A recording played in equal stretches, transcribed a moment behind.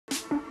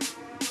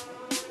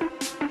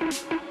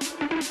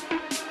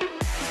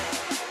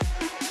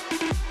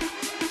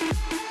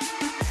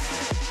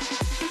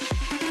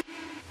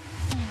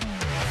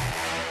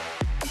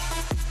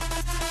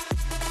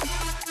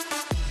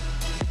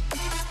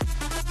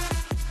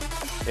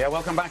Yeah,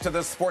 welcome back to the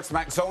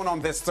SportsMax Zone on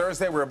this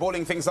Thursday. We're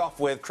bowling things off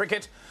with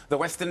cricket. The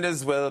West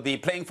Indies will be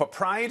playing for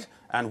pride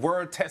and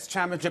World Test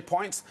Championship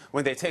points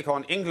when they take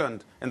on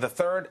England in the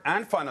third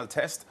and final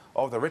test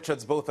of the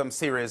Richards Botham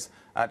series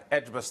at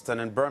Edgbaston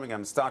in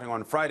Birmingham starting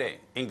on Friday.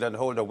 England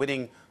hold a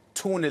winning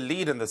 2-0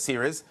 lead in the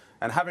series,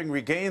 and having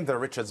regained the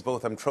Richards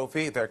Botham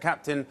trophy, their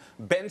captain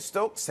Ben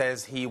Stokes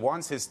says he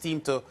wants his team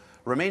to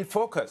remain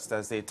focused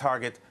as they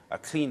target a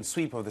clean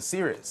sweep of the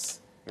series.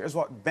 Here's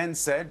what Ben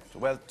said.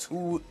 Well,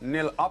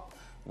 2-0 up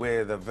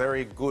with a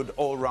very good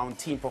all-round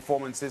team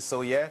performances.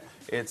 So, yeah,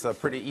 it's a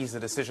pretty easy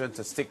decision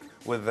to stick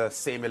with the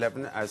same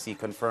 11 as he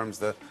confirms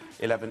the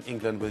 11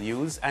 England will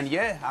use. And,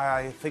 yeah,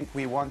 I think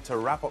we want to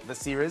wrap up the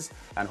series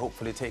and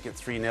hopefully take it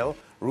 3-0.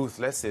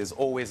 Ruthless is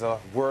always a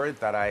word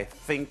that I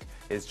think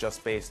is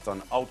just based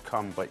on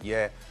outcome. But,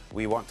 yeah,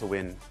 we want to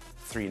win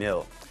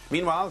 3-0.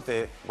 Meanwhile,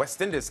 the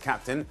West Indies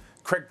captain,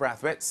 Craig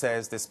Brathwaite,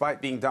 says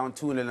despite being down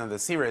 2-0 in the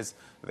series,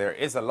 there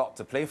is a lot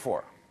to play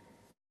for.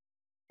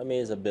 I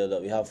mean, it's a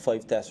build-up. We have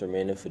 5 tests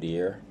remaining for the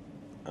year.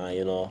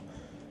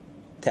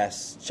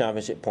 Test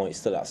championship points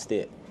still at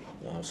stake.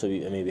 So,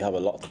 we have a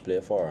lot to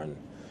play for, and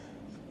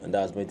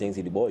that's my thing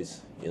to the boys.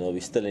 We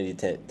still in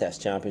the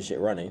test championship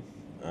running,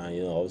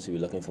 and, obviously we're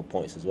looking for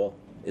points as well.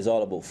 It's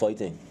all about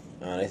fighting,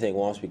 and I think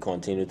once we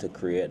continue to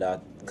create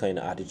that kind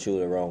of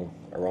attitude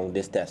around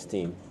this test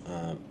team,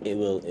 there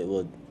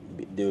will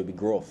be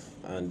growth,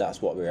 and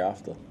that's what we're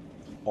after.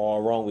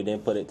 All wrong, we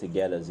didn't put it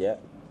together as yet.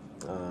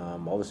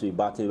 Obviously, we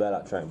batted well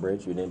at Trent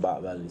Bridge. We didn't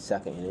bat well in the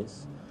second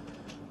innings,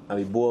 and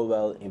we bowled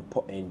well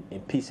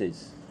in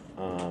pieces.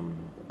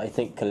 I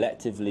think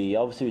collectively,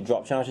 obviously,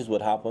 drop chances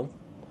would happen,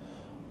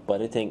 but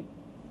I think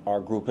our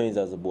groupings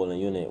as a bowling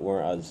unit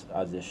weren't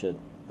as they should.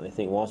 And I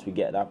think once we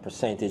get that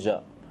percentage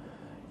up,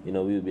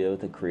 we'll be able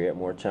to create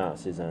more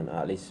chances and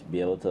at least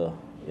be able to,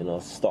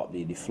 stop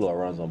the flow of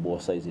runs on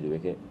both sides of the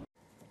wicket.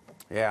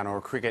 Yeah, and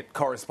our cricket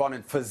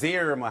correspondent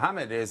Fazir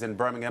Mohammed is in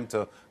Birmingham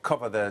to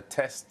cover the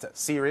Test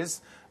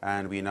series,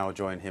 and we now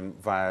join him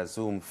via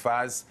Zoom.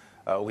 Faz,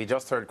 we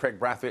just heard Craig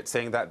Brathwaite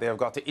saying that they have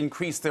got to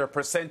increase their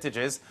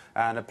percentages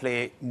and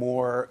play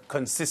more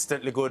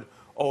consistently good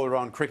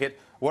all-round cricket.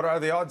 What are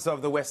the odds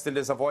of the West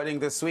Indies avoiding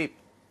this sweep?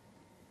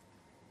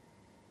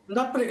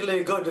 Not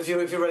particularly good if you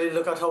really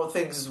look at how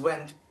things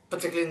went,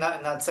 particularly in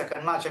that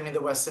second match. I mean, the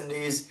West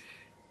Indies,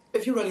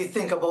 if you really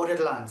think about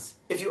it, Lance,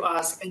 if you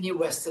ask any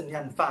West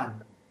Indian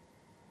fan,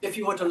 if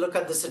you were to look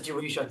at the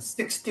situation,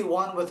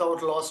 61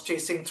 without loss,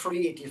 chasing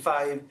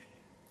 385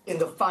 in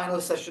the final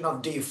session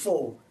of day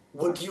 4,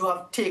 would you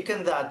have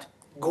taken that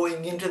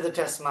going into the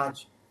test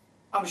match?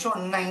 I'm sure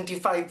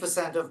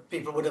 95% of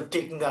people would have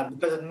taken that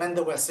because it meant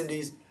the West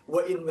Indies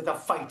were in with a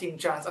fighting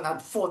chance and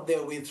had fought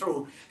their way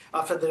through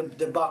after the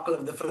debacle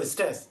of the first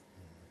test.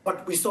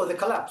 But we saw the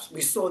collapse. We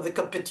saw the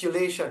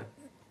capitulation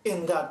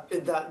in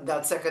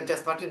that second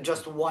test match in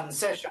just one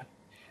session,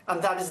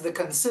 and that is the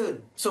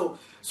concern. So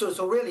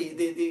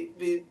really,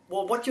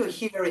 what you're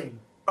hearing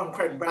from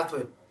Craig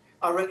Brathwaite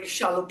are really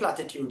shallow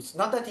platitudes.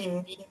 Not that he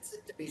means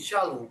it to be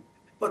shallow,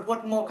 but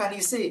what more can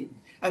he say?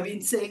 I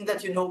mean, saying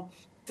that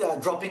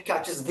dropping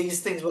catches, these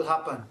things will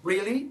happen.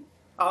 Really,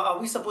 are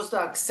we supposed to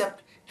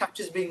accept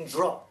catches being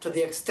dropped to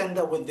the extent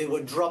that they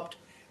were dropped,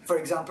 for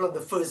example, on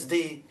the first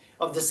day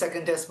of the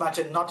second test match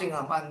in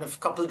Nottingham, and a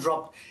couple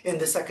dropped in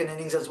the second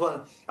innings as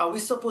well? Are we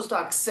supposed to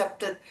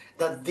accept it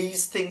that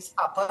these things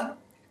happen?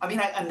 I mean,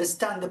 I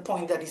understand the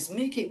point that he's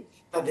making,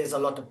 that there's a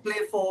lot to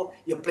play for,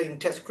 you're playing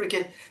test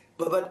cricket,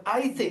 but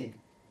I think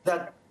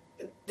that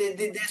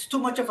there's too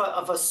much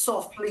of a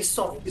softly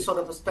sort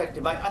of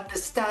perspective. I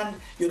understand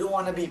you don't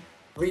want to be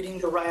reading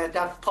the Riot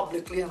Act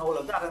publicly and all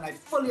of that, and I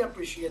fully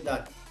appreciate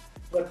that.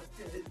 But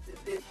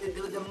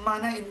the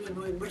manner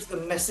in which the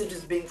message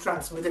is being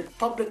transmitted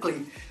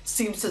publicly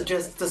seems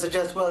to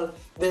suggest, well,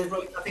 there's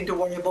really nothing to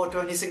worry about to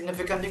any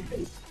significant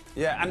degree.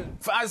 Yeah, and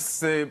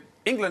as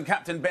England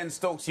captain Ben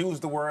Stokes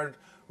used the word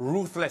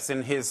ruthless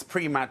in his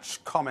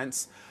pre-match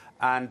comments,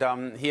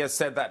 and he has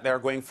said that they're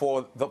going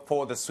for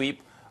the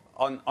sweep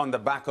on the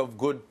back of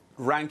good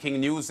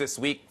ranking news this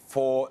week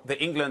for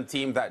the England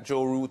team that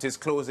Joe Root is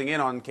closing in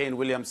on Kane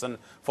Williamson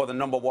for the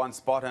 #1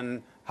 spot,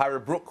 and Harry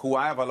Brook, who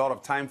I have a lot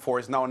of time for,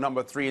 is now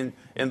number 3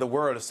 in the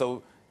world.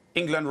 So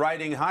England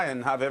riding high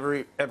and have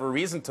every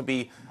reason to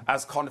be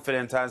as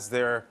confident as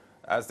their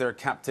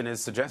captain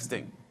is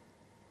suggesting.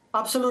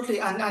 Absolutely,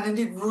 and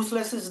indeed,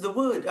 ruthless is the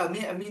word. I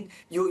mean,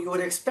 you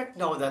would expect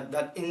now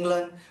that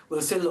England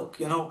will say, look,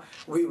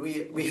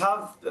 we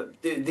have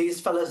these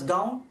fellas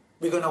down,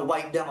 we're going to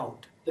wipe them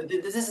out.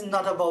 This is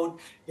not about,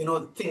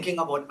 thinking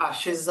about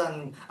ashes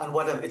and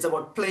whatever. It's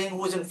about playing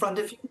who's in front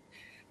of you.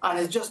 And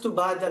it's just too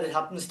bad that it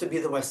happens to be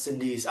the West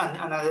Indies. And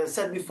as I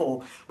said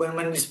before, when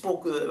we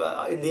spoke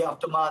in the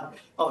aftermath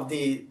of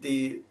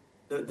the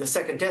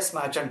second test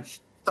match and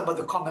some of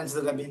the comments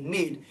that have been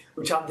made,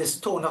 which have this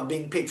tone of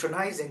being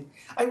patronizing,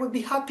 I would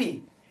be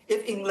happy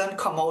if England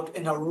come out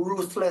in a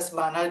ruthless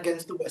manner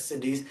against the West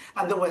Indies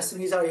and the West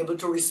Indies are able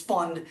to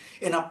respond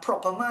in a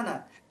proper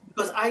manner.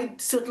 Because I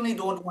certainly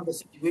don't want a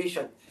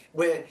situation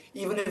where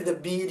even if the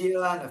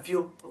media and a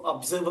few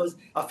observers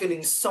are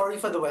feeling sorry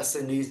for the West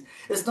Indies,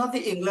 it's not the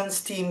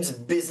England's team's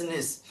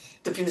business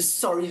to feel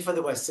sorry for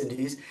the West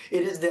Indies.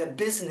 It is their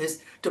business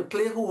to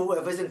play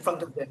whoever's in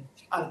front of them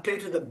and play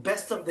to the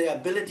best of their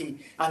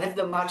ability. And if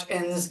the match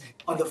ends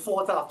on the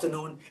fourth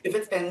afternoon, if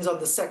it ends on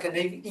the second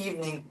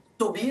evening,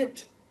 so be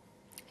it.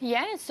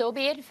 Yeah, so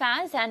be it,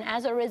 Faz. And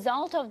as a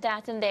result of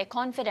that and their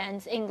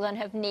confidence, England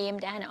have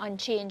named an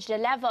unchanged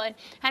 11.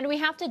 And we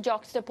have to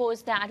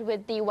juxtapose that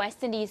with the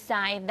West Indies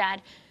side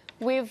that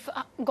we've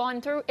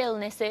gone through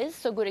illnesses.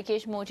 So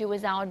Gurukesh Moti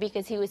was out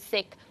because he was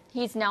sick.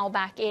 He's now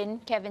back in.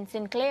 Kevin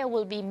Sinclair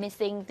will be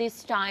missing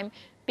this time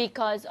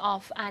because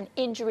of an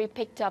injury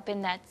picked up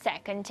in that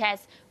second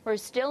test. We're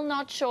still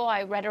not sure.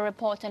 I read a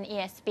report on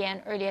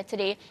ESPN earlier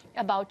today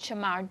about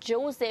Shamar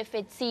Joseph.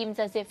 It seems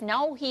as if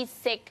now he's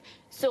sick.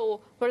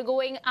 So we're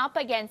going up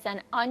against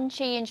an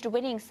unchanged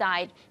winning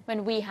side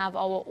when we have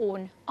our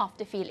own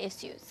off-the-field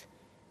issues.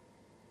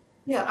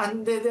 Yeah,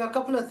 and there are a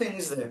couple of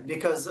things there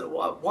because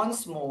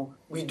once more,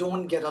 we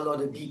don't get a lot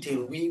of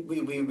detail. We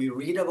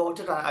read about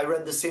it. I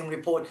read the same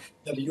report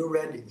that you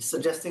read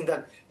suggesting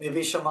that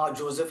maybe Shamar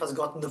Joseph has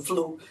gotten the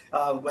flu,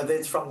 whether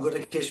it's from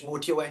Gurukesh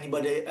Moti or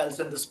anybody else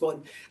in the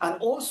squad. And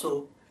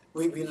also,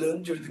 we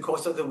learned during the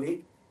course of the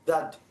week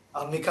that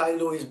Mikhail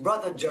Louis'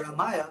 brother,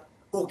 Jeremiah,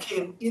 who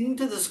came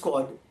into the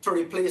squad to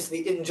replace the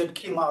injured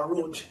Kemar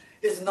Roach,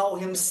 is now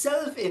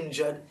himself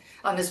injured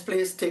and his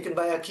place taken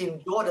by Hakeem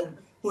Jordan,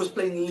 who is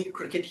playing league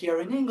cricket here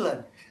in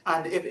England.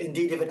 And if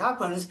it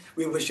happens,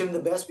 we wish him the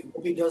best. We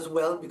hope he does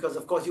well because,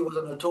 of course, he was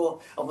on a tour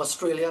of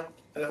Australia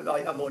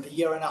about a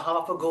year and a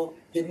half ago,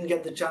 didn't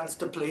get the chance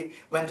to play,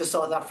 went to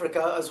South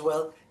Africa as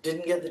well,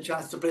 didn't get the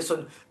chance to play.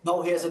 So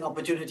now here's an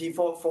opportunity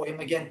for him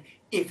again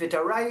if it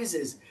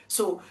arises.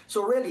 So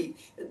really,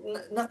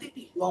 nothing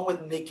is wrong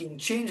with making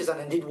changes,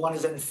 and indeed one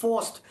is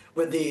enforced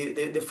with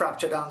the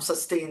fractured arm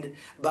sustained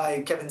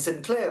by Kevin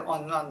Sinclair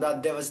on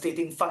that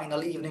devastating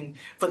final evening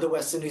for the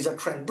West Indies at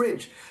Trent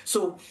Bridge.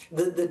 So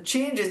the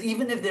changes,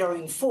 even if they are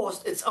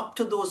enforced, it's up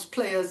to those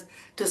players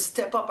to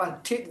step up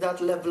and take that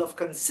level of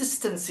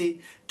consistency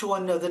to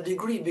another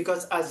degree,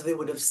 because as they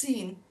would have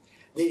seen,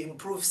 they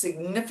improved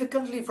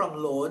significantly from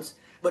Lords,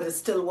 but it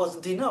still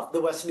wasn't enough.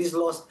 The West Indies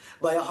lost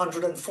by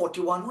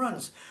 141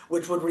 runs,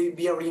 which would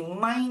be a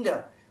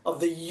reminder of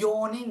the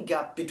yawning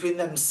gap between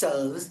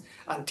themselves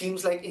and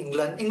teams like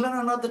England. England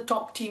are not the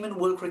top team in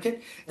world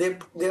cricket. They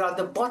are at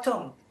the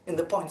bottom in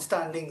the point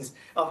standings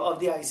of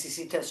the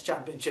ICC Test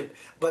Championship,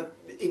 but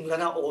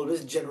England are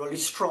always generally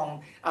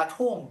strong at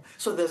home.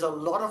 So there's a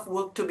lot of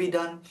work to be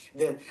done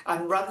there.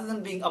 And rather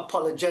than being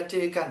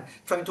apologetic and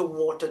trying to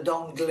water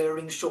down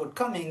glaring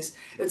shortcomings,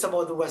 it's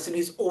about the West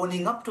Indies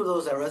owning up to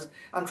those errors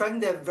and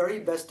trying their very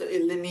best to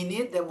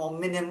eliminate them or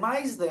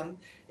minimize them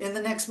in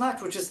the next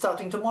match, which is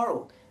starting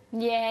tomorrow.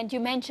 Yeah, and you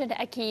mentioned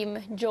Hakeem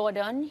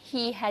Jordan.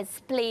 He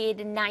has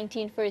played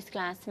 19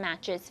 first-class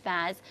matches,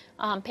 Faz,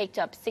 picked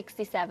up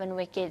 67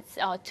 wickets.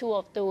 Two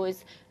of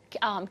those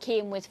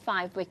came with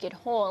 5-wicket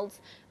hauls.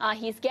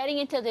 He's getting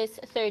into this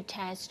third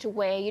test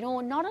where,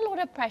 not a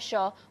lot of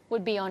pressure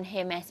would be on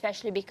him,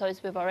 especially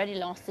because we've already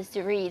lost the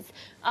series.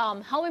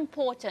 How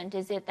important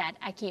is it that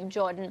Hakeem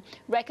Jordan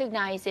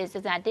recognizes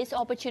that this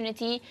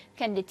opportunity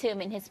can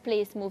determine his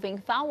place moving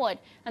forward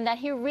and that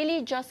he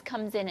really just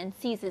comes in and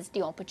seizes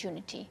the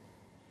opportunity?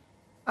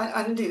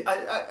 And indeed,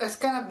 I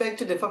kind of beg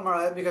to differ,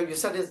 Mariah, because you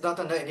said it's not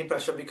under any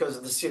pressure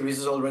because the series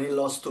is already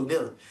lost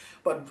 2-0.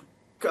 But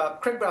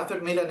Craig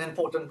Brathwaite made an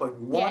important point.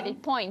 One, yeah,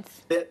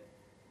 points.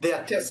 They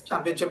are Test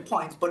Championship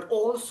points, but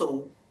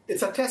also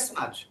it's a Test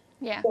match.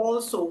 Yeah.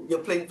 Also, you're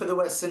playing for the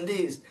West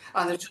Indies,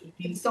 and it should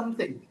mean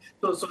something.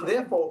 So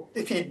therefore,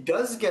 if he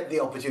does get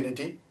the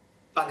opportunity,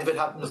 and if it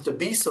happens to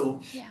be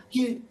so, yeah,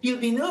 he'll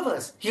be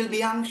nervous, he'll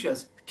be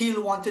anxious,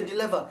 he'll want to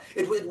deliver.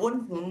 It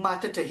wouldn't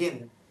matter to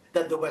him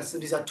that the West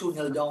Indies are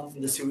 2-0 down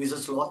in the series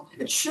is lost.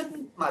 It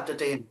shouldn't matter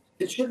to him.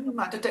 It shouldn't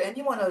matter to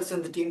anyone else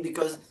in the team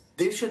because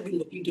they should be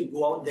looking to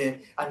go out there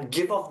and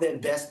give off their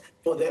best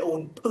for their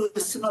own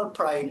personal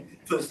pride,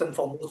 first and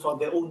foremost, for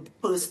their own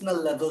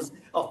personal levels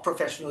of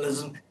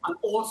professionalism, and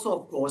also,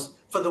 of course,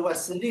 for the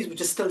West Indies,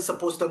 which is still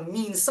supposed to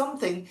mean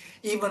something,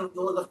 even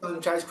though the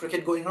franchise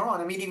cricket going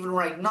around. I mean, even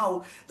right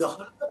now, the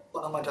 100th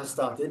tournament has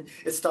started.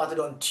 It started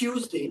on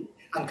Tuesday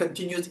and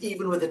continues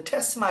even with the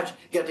Test match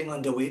getting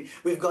underway.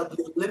 We've got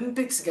the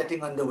Olympics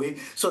getting underway.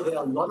 So there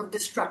are a lot of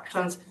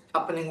distractions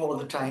happening all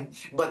the time.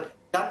 But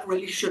that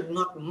really should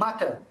not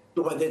matter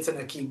to whether it's an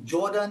Hakeem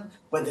Jordan,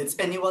 whether it's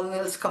anyone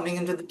else coming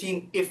into the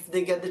team if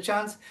they get the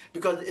chance.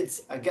 Because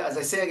it's, as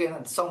I say again,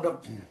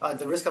 at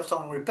the risk of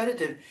sounding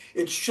repetitive,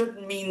 it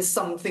should mean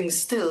something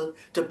still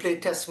to play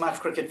Test match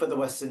cricket for the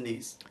West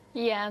Indies.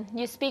 Yeah,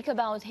 you speak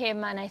about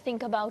him and I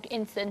think about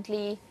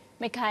instantly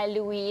Mikhail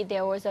Louis.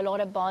 There was a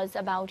lot of buzz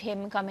about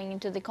him coming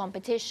into the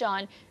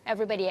competition.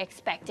 Everybody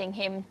expecting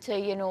him to,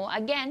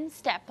 again,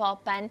 step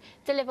up and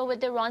deliver with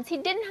the runs. He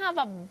didn't have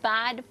a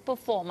bad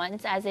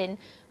performance, as in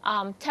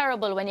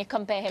terrible when you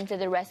compare him to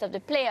the rest of the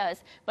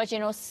players, but, you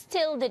know,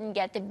 still didn't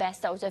get the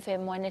best out of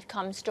him when it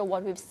comes to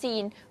what we've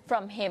seen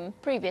from him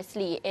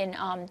previously in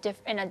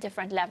a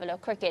different level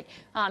of cricket.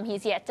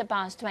 He's yet to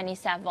pass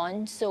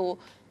 27, so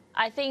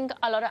I think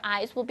a lot of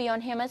eyes will be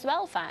on him as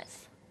well,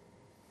 Faz.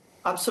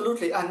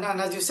 Absolutely, and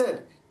as you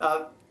said,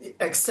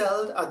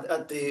 excelled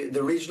at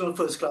the regional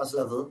first-class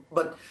level,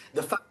 but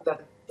the fact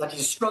that he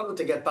struggled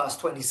to get past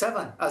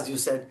 27, as you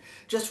said,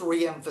 just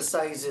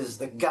re-emphasizes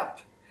the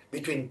gap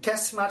between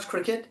test match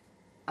cricket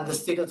and the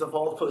status of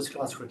all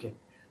first-class cricket.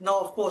 Now,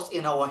 of course,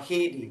 in our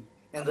heyday,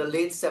 in the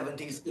late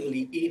 70s,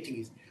 early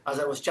 80s, as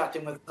I was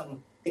chatting with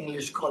some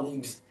English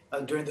colleagues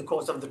during the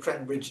course of the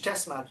Trent Bridge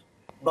Test match,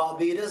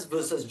 Barbados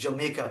versus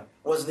Jamaica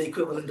was the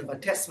equivalent of a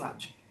test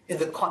match in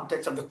the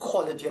context of the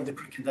quality of the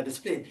cricket that is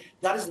played.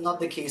 That is not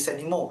the case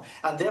anymore.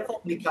 And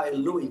therefore, Mikhail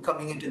Louis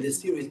coming into this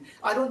series,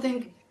 I don't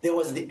think there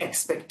was the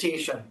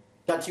expectation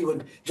that he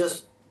would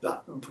just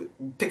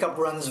pick up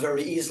runs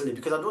very easily,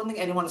 because I don't think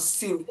anyone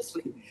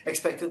seriously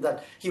expected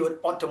that he would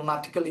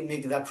automatically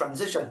make that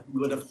transition.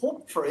 We would have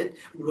hoped for it.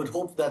 We would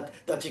hope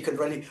that he could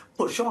really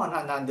push on,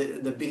 and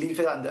the belief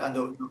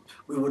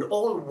we would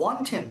all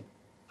want him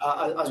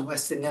as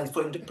West Indians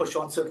for him to push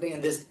on, certainly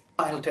in this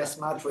final test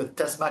match, with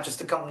test matches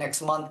to come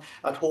next month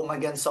at home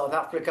against South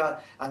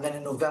Africa, and then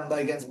in November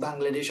against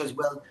Bangladesh as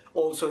well,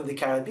 also in the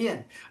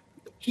Caribbean.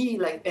 He,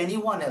 like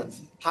anyone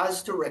else,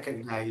 has to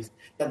recognize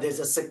that there's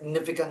a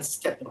significant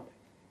step up.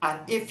 And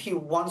if he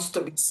wants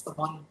to be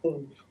someone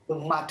who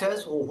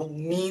matters, or who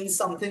means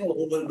something, or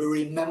who will be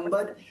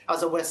remembered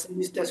as a West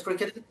Indies Test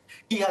cricketer,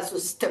 he has to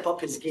step up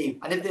his game.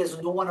 And if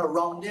there's no one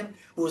around him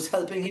who's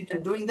helping him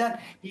in doing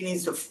that, he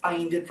needs to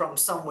find it from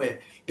somewhere,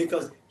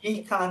 because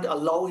he can't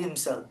allow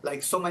himself,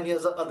 like so many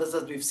others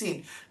that we've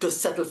seen, to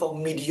settle for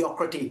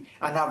mediocrity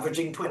and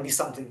averaging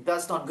 20-something.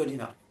 That's not good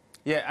enough.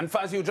 Yeah, and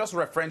Faz, you just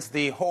referenced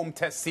the home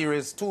test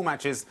series, 2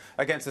 matches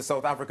against the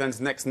South Africans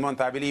next month,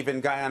 I believe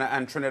in Guyana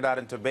and Trinidad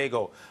and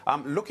Tobago.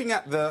 Looking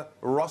at the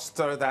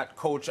roster that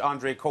coach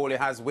Andre Coley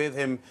has with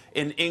him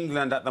in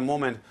England at the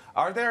moment,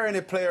 are there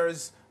any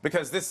players,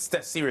 because this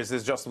test series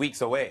is just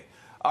weeks away,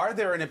 are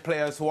there any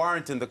players who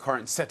aren't in the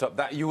current setup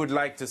that you would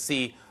like to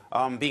see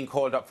being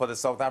called up for the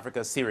South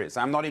Africa series?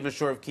 I'm not even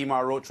sure if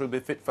Kemar Roach will be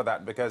fit for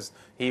that, because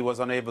he was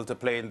unable to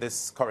play in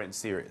this current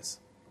series.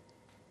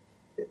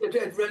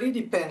 It really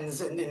depends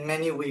in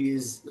many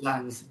ways,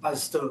 Lance,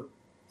 as to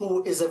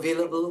who is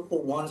available, who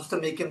wants to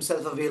make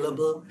himself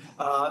available.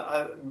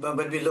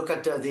 When we look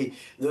at the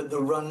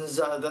runs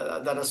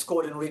that are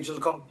scored in regional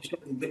competition,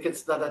 the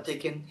wickets that are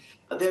taken,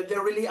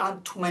 there really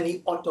aren't too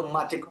many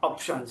automatic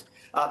options.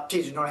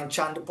 Tejnarain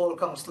Chandapal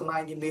comes to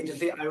mind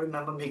immediately. I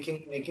remember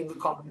making the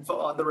comment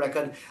on the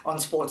record on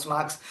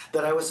SportsMax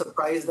that I was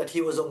surprised that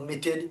he was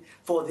omitted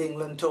for the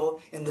England tour,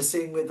 in the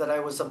same way that I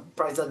was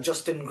surprised that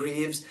Justin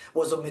Greaves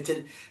was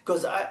omitted,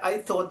 because I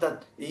thought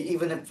that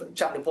even if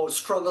Chandapal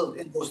struggled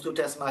in those 2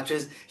 test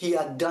matches, he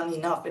had done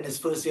enough in his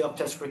first year of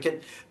test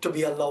cricket to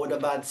be allowed a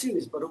bad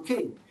series. But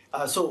okay,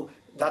 so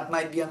that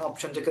might be an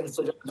option to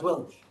consider as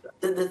well.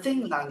 The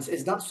thing, Lance,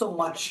 is not so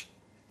much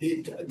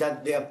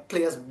that there are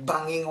players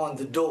banging on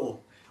the door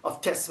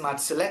of test match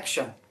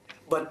selection,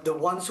 but the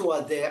ones who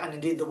are there, and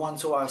indeed the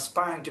ones who are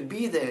aspiring to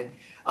be there,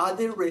 are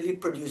they really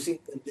producing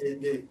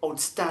the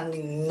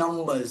outstanding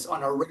numbers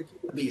on a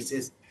regular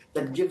basis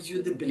that gives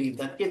you the belief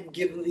that if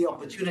given the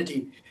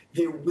opportunity,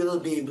 they will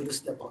be able to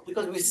step up?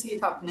 Because we see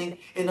it happening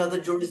in other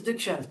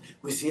jurisdictions.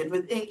 We see it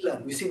with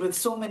England. We see it with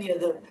so many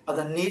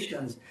other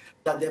nations,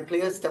 that their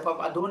players step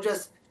up and don't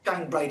just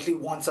shine brightly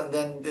once and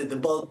then the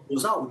bulb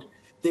goes out.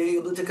 They're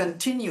able to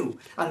continue.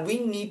 And we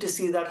need to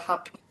see that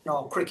happen in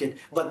our cricket.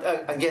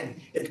 But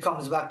again, it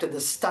comes back to the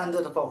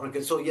standard of our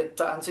cricket. So yet,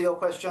 to answer your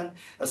question,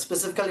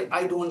 specifically,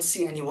 I don't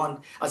see anyone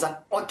as an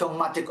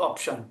automatic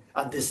option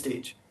at this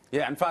stage.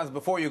 Yeah, and Faz,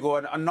 before you go,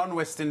 a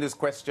non-West Indies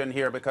question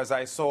here, because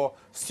I saw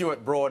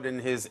Stuart Broad in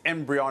his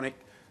embryonic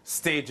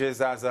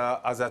stages as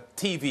a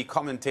TV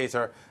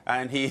commentator,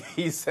 and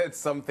he said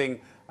something,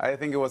 I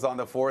think it was on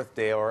the 4th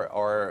day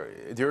or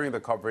during the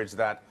coverage,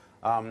 that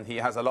he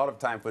has a lot of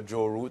time for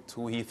Joe Root,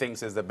 who he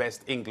thinks is the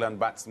best England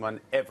batsman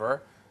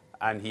ever.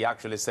 And he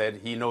actually said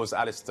he knows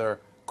Alistair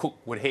Cook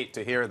would hate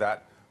to hear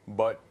that,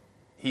 but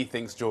he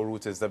thinks Joe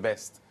Root is the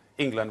best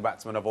England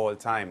batsman of all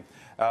time.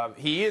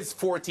 He is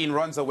 14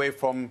 runs away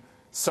from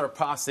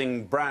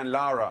surpassing Brian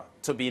Lara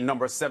to be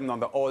number 7 on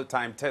the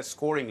all-time test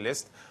scoring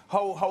list.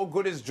 How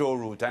good is Joe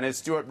Root? And is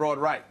Stuart Broad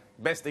right?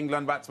 Best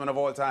England batsman of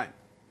all time?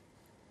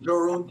 Joe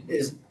Root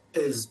is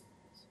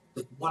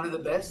one of the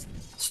best.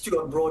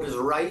 Stuart Broad is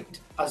right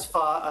as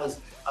far as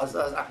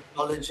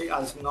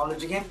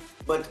acknowledging him,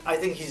 but I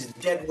think he's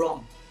dead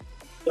wrong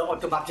to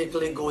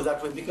automatically go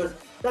that way, because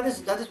that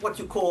is what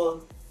you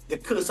call the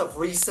curse of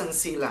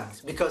recency,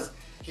 Lance, because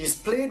he's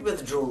played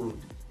with Joe Root.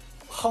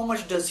 How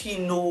much does he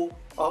know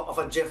of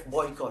a Jeff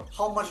Boycott?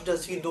 How much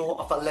does he know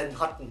of a Len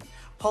Hutton?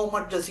 How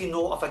much does he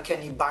know of a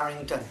Kenny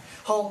Barrington?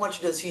 How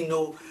much does he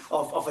know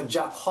of a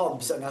Jack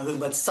Hobbs and a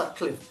Herbert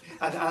Sutcliffe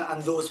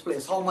and those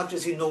players? How much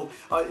does he know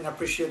in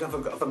appreciation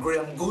of a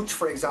Graham Gooch,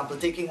 for example,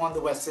 taking on the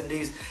West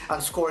Indies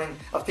and scoring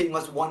a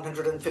famous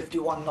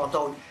 151 not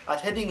out at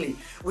Headingley?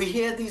 We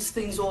hear these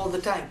things all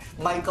the time.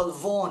 Michael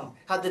Vaughan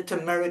had the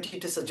temerity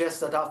to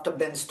suggest that after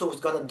Ben Stokes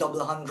got a double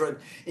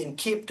 100 in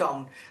Cape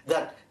Town,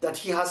 that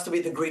he has to be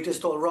the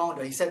greatest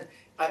all-rounder. He said,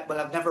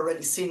 I've never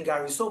really seen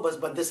Gary Sobers,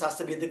 but this has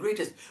to be the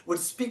greatest, which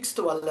speaks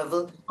to a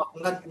level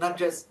of not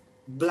just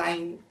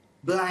blind,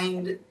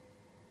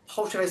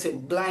 how should I say,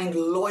 blind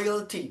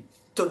loyalty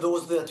to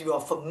those that you are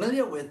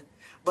familiar with,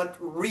 but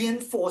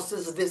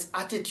reinforces this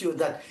attitude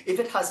that if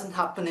it hasn't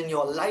happened in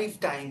your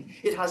lifetime,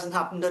 it hasn't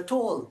happened at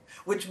all,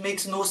 which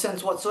makes no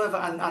sense whatsoever.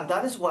 And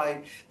that is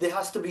why there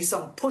has to be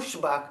some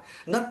pushback,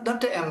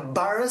 not to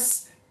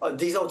embarrass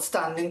these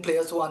outstanding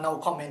players who are now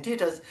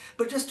commentators,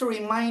 but just to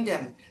remind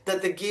them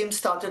that the game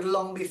started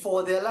long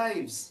before their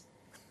lives.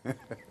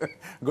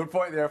 Good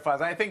point there,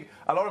 Faz. I think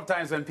a lot of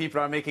times when people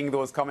are making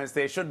those comments,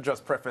 they should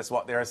just preface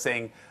what they're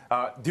saying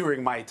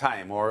during my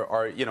time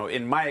or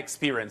in my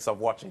experience of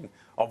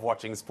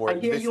watching sport. I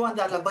hear you on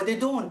that, but they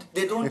don't.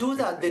 They don't do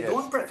that. They Yes.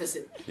 don't preface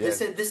it. Yes.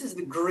 They say this is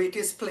the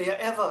greatest player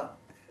ever.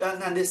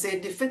 And they say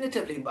it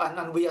definitively.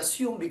 And we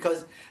assume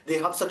because they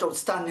have such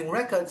outstanding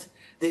records,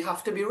 they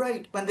have to be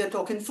right when they're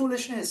talking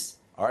foolishness.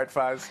 All right,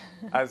 Faz,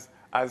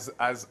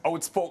 as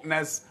outspoken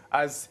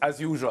as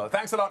usual.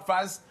 Thanks a lot,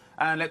 Faz.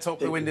 And let's hope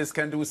the Windies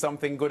can do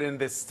something good in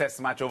this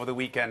test match over the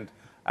weekend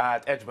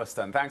at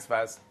Edgbaston. Thanks,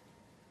 Faz.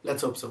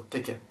 Let's hope so.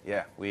 Take care.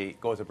 Yeah, we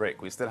go to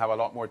break. We still have a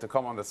lot more to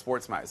come on the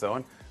SportsMax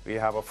Zone. We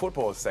have a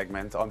football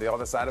segment on the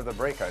other side of the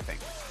break, I think.